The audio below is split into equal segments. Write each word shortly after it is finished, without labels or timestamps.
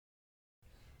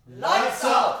Lights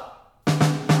up!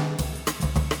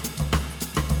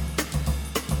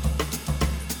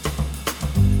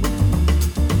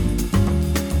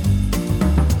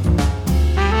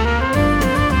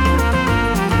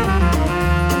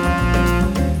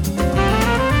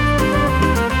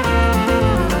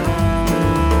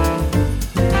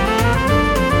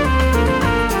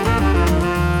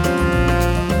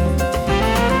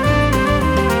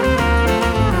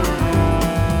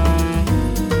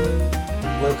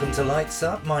 Lights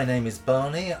Up. My name is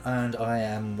Barney and I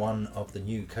am one of the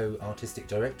new co-artistic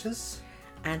directors.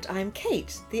 And I'm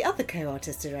Kate, the other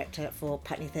co-artistic director for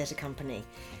Putney Theatre Company.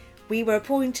 We were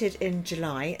appointed in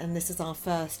July and this is our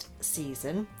first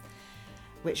season,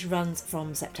 which runs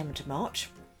from September to March.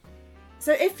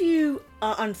 So if you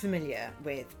are unfamiliar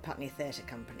with Putney Theatre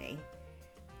Company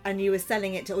and you were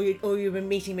selling it to, or you were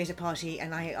meeting me at a party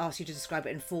and I asked you to describe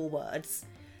it in 4 words.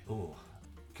 Oh.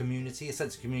 Community, a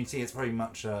sense of community. It's very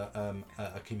much a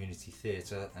community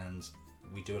theatre and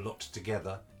we do a lot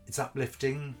together. It's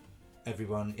uplifting.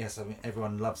 Everyone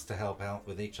loves to help out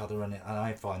with each other and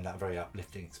I find that a very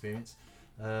uplifting experience.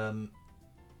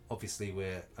 Obviously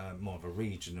we're more of a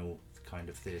regional kind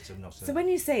of theatre. So when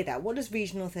you say that, what does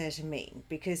regional theatre mean?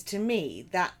 Because to me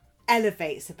that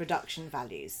elevates the production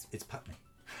values. It's Putney.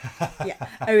 Yeah.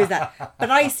 Oh, is that? But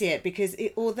I see it because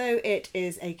although it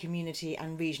is a community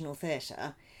and regional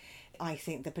theatre, I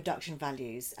think the production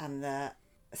values and the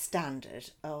standard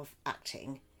of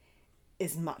acting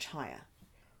is much higher.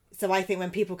 So I think when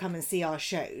people come and see our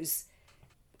shows,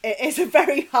 it is a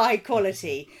very high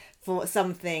quality for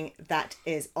something that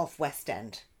is off West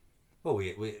End. Well,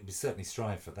 we certainly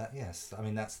strive for that, yes. I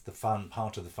mean, that's the fun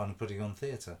part of the fun of putting on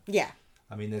theatre. Yeah.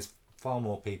 I mean, there's far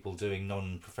more people doing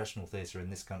non-professional theatre in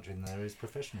this country than there is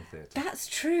professional theatre. That's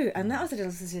true. And that was a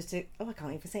little statistic, I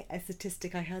can't even say a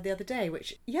statistic I heard the other day,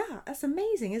 which, yeah, that's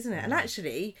amazing, isn't it? And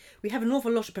actually, we have an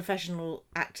awful lot of professional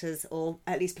actors, or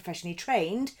at least professionally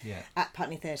trained, at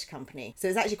Putney Theatre Company. So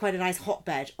it's actually quite a nice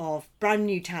hotbed of brand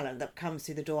new talent that comes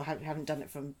through the door, haven't done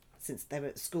it since they were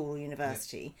at school or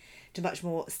university, to much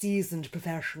more seasoned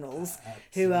professionals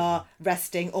who are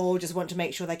resting or just want to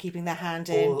make sure they're keeping their hand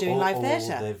in doing live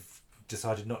theatre. They've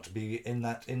decided not to be in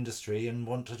that industry and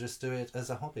want to just do it as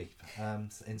a hobby.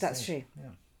 That's true. Yeah.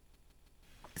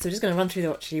 So we're just going to run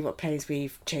through actually what plays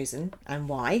we've chosen and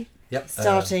why. Yep.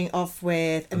 Starting off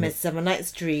with A Midsummer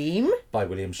Night's Dream. By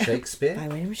William Shakespeare. By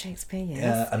William Shakespeare,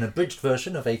 yes. An abridged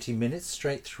version of 80 minutes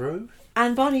straight through.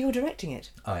 And Barney, you're directing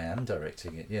it. I am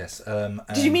directing it, yes.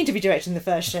 Did you mean to be directing the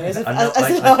first show as an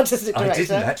artistic director? I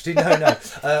didn't actually, no.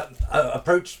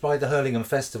 Approached by the Hurlingham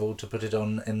Festival to put it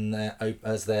on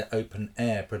as their open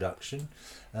air production,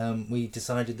 we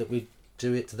decided that we'd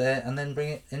do it there and then bring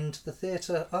it into the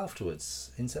theatre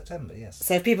afterwards in September, yes.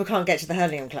 So if people can't get to the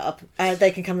Hurlingham Club,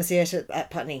 they can come and see it at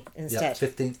Putney instead. Yeah,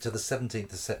 15th to the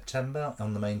 17th of September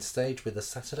on the main stage with a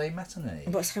Saturday matinee.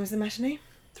 What time is the matinee?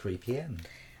 3 p.m.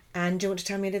 And do you want to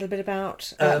tell me a little bit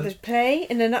about the play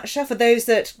in a nutshell for those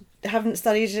that haven't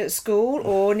studied it at school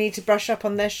or need to brush up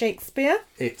on their Shakespeare?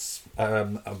 It's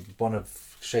one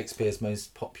of Shakespeare's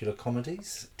most popular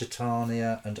comedies.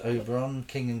 Titania and Oberon,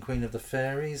 King and Queen of the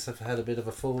Fairies, have had a bit of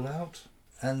a fallout.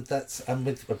 And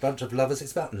with a bunch of lovers,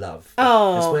 it's about love.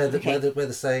 Oh, it's where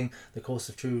the saying, the course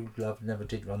of true love never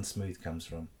did run smooth, comes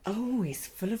from. Oh, he's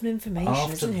full of information,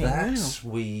 isn't he? After that,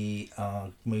 wow. We are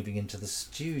moving into the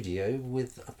studio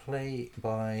with a play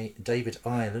by David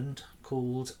Ireland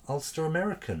called Ulster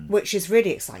American. Which is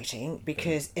really exciting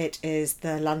because it is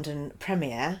the London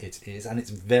premiere. It is, and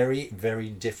it's very, very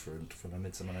different from A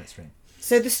Midsummer Night's Dream.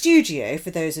 So the studio,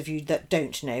 for those of you that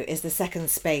don't know, is the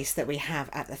second space that we have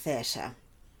at the theatre.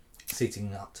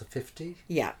 Seating up to 50.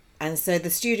 Yeah, and so the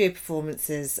studio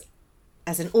performances,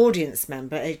 as an audience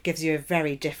member, it gives you a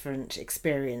very different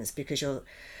experience because you're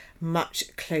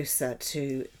much closer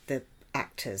to the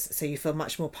actors, so you feel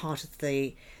much more part of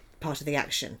the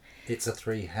action. It's a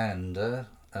 3-hander.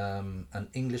 An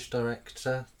English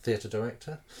director, theatre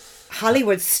director,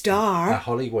 Hollywood star, a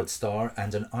Hollywood star,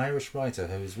 and an Irish writer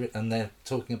who has written. And they're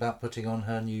talking about putting on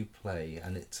her new play,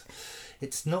 and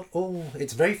it's not all.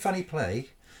 It's a very funny play,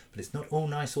 but it's not all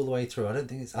nice all the way through. I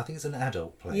think it's an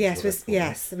adult play. Yes,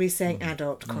 we're saying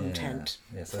adult content.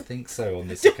 Yeah, yes, I think so on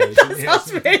this occasion. That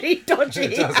sounds really dodgy.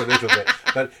 It does a little bit,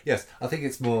 but yes, I think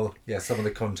it's more. Yeah, some of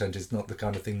the content is not the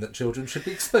kind of thing that children should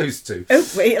be exposed to. Oh,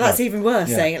 wait, that's even worse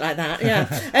saying it like that.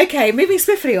 Yeah. Okay, moving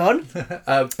swiftly on.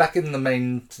 Back in the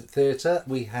main theatre,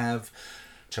 we have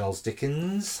Charles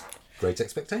Dickens' Great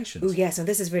Expectations. Oh yes, and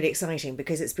this is really exciting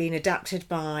because it's been adapted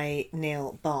by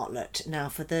Neil Bartlett. Now,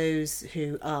 for those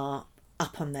who are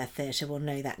up on their theatre will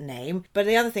know that name. But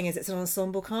the other thing is it's an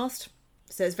ensemble cast.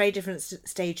 So it's very different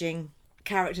staging.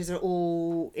 Characters are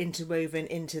all interwoven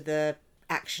into the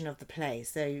action of the play,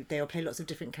 so they'll play lots of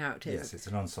different characters. Yes, it's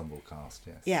an ensemble cast.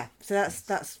 Yes. Yeah, so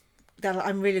that's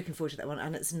I'm really looking forward to that one,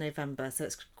 and it's in November, so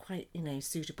it's quite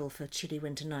suitable for chilly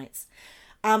winter nights.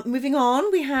 Moving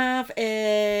on, we have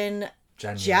in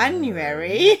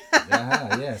January.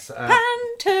 Yes.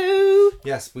 Panto.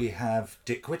 Yes, we have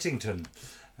Dick Whittington.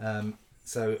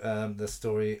 The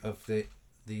story of the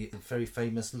very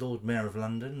famous Lord Mayor of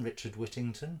London, Richard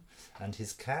Whittington, and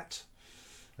his cat.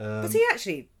 Was he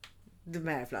actually the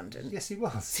Mayor of London? Yes, he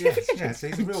was. Yes,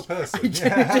 he's a real person. I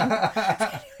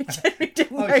generally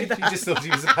didn't know that. You just thought he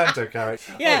was a panto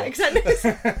character. Yeah, exactly.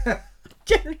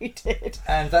 Generally did.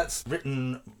 And that's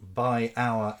written by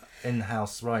our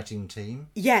in-house writing team.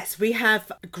 Yes, we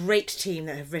have a great team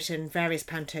that have written various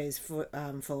pantos for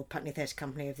Putney Theatre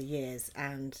Company over the years,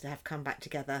 and they have come back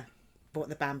together, brought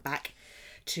the band back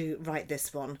to write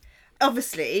this one.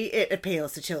 Obviously, it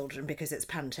appeals to children because it's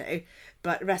panto,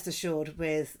 but rest assured,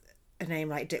 with a name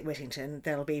like Dick Whittington,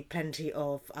 there'll be plenty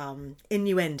of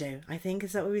innuendo, I think.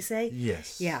 Is that what we say?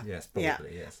 Yes. Yeah. Yes,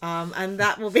 probably, yes. And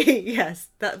that will be,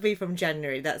 that'll be from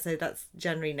January. That's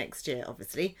January next year,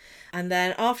 obviously. And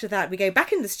then after that, we go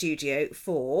back in the studio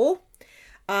for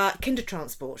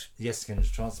Kindertransport. Yes,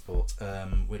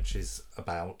 Kindertransport, which is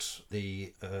about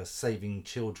the saving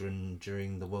children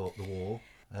during the war,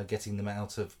 getting them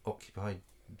out of occupied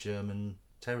German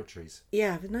territories.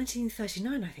 Yeah,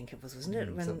 1939 I think it was, wasn't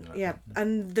it? That.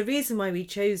 And the reason why we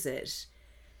chose it,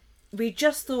 we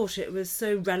just thought it was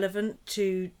so relevant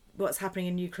to what's happening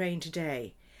in Ukraine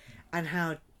today, and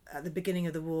how at the beginning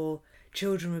of the war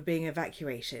children were being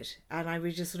evacuated, and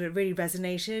we just thought it really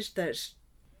resonated that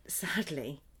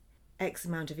sadly X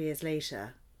amount of years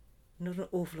later not an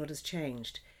awful lot has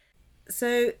changed.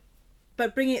 So,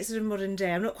 but bringing it sort of modern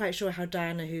day, I'm not quite sure how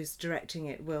Diana, who's directing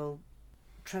it, will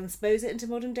transpose it into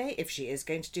modern day, if she is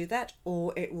going to do that,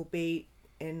 or it will be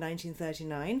in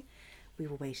 1939. We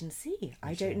will wait and see.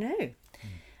 I don't know.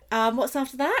 What's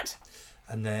after that?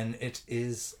 And then it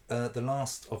is the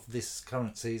last of this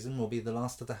current season will be the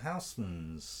last of the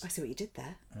Housemans. I see what you did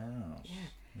there. Oh,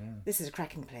 yeah. This is a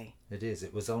cracking play. It is.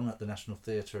 It was on at the National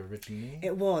Theatre originally.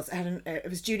 It was. It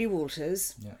was Julie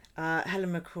Walters,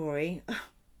 Helen McCrory,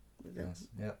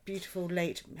 beautiful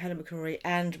late Helen McCrory,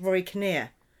 and Rory Kinnear.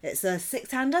 It's a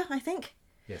six-hander, I think.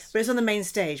 Yes. But it's on the main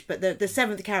stage. But the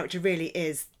seventh character really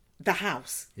is the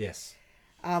house. Yes.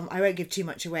 I won't give too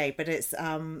much away, but it's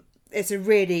a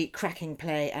really cracking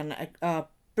play and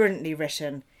brilliantly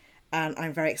written, and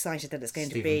I'm very excited that it's going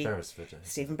to be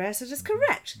Stephen Beresford is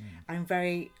correct. I'm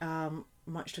very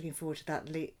much looking forward to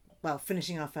that.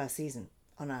 Finishing our first season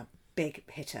on a big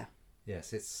hitter.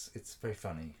 Yes, it's very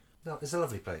funny. No, it's a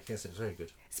lovely play. Yes, it's very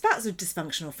good. It's about sort of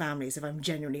dysfunctional families, if I'm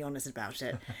genuinely honest about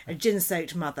it. A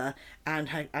gin-soaked mother and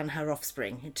her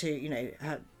offspring,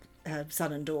 her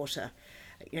son and daughter.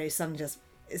 Son just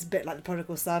is a bit like the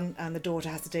prodigal son, and the daughter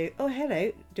has to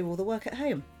do all the work at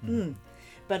home.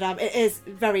 But it is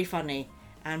very funny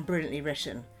and brilliantly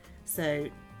written. So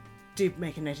do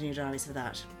make a note in your diaries for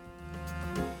that.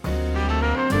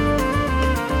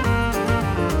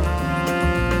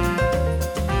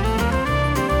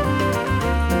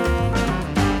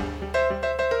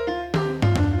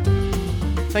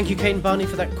 Thank you, Kate and Barney,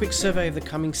 for that quick survey of the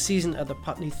coming season at the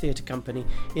Putney Theatre Company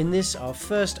in this, our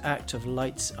first act of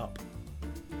Lights Up.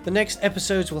 The next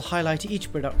episodes will highlight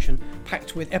each production,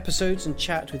 packed with episodes and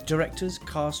chat with directors,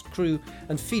 cast, crew,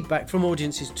 and feedback from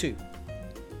audiences too.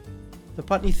 The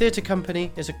Putney Theatre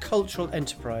Company is a cultural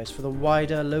enterprise for the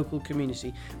wider local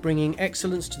community, bringing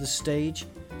excellence to the stage,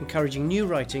 encouraging new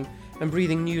writing, and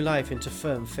breathing new life into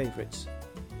firm favourites.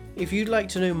 If you'd like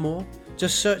to know more,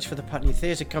 just search for the Putney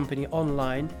Theatre Company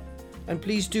online, and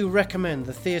please do recommend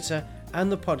the theatre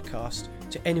and the podcast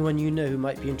to anyone you know who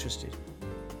might be interested.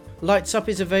 Lights Up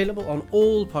is available on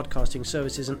all podcasting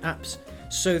services and apps,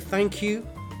 so thank you,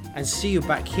 and see you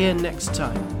back here next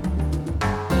time.